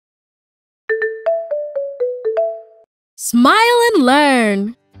Smile and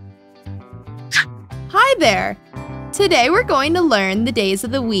learn! Hi there! Today we're going to learn the days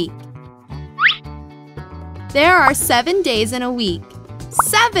of the week. There are 7 days in a week.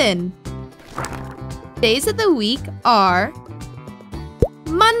 7! Days of the week are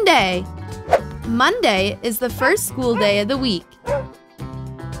Monday. Monday is the first school day of the week.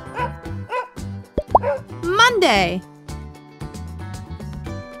 Monday.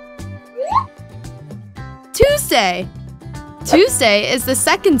 Tuesday. Tuesday is the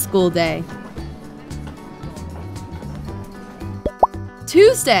second school day.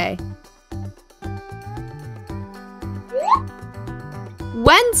 Tuesday.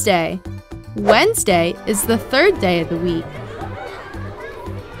 Wednesday. Wednesday is the third day of the week.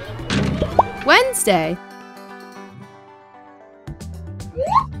 Wednesday.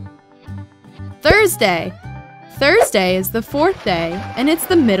 Thursday. Thursday is the fourth day, and it's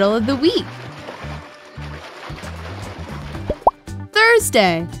the middle of the week.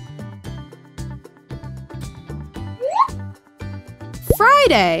 Thursday.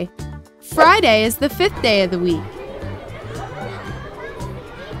 Friday. Friday is the fifth day of the week.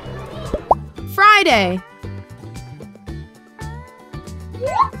 Friday.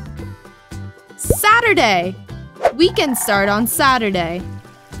 Saturday. Weekends start on Saturday.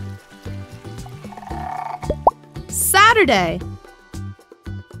 Saturday.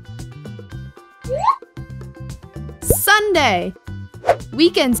 Sunday.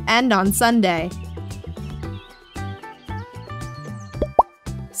 Weekends end on Sunday.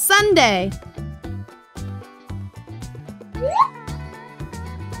 Sunday.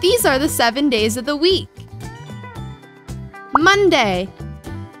 These are the 7 days of the week. Monday,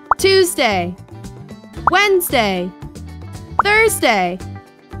 Tuesday, Wednesday, Thursday,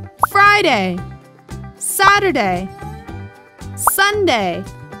 Friday, Saturday, Sunday.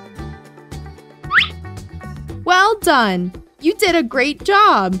 Well done! You did a great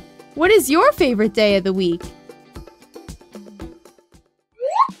job! What is your favorite day of the week?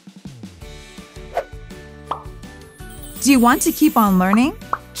 Do you want to keep on learning?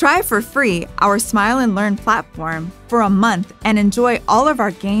 Try for free our Smile and Learn platform for a month and enjoy all of our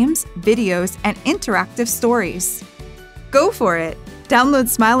games, videos, and interactive stories. Go for it! Download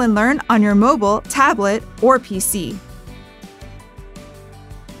Smile and Learn on your mobile, tablet, or PC.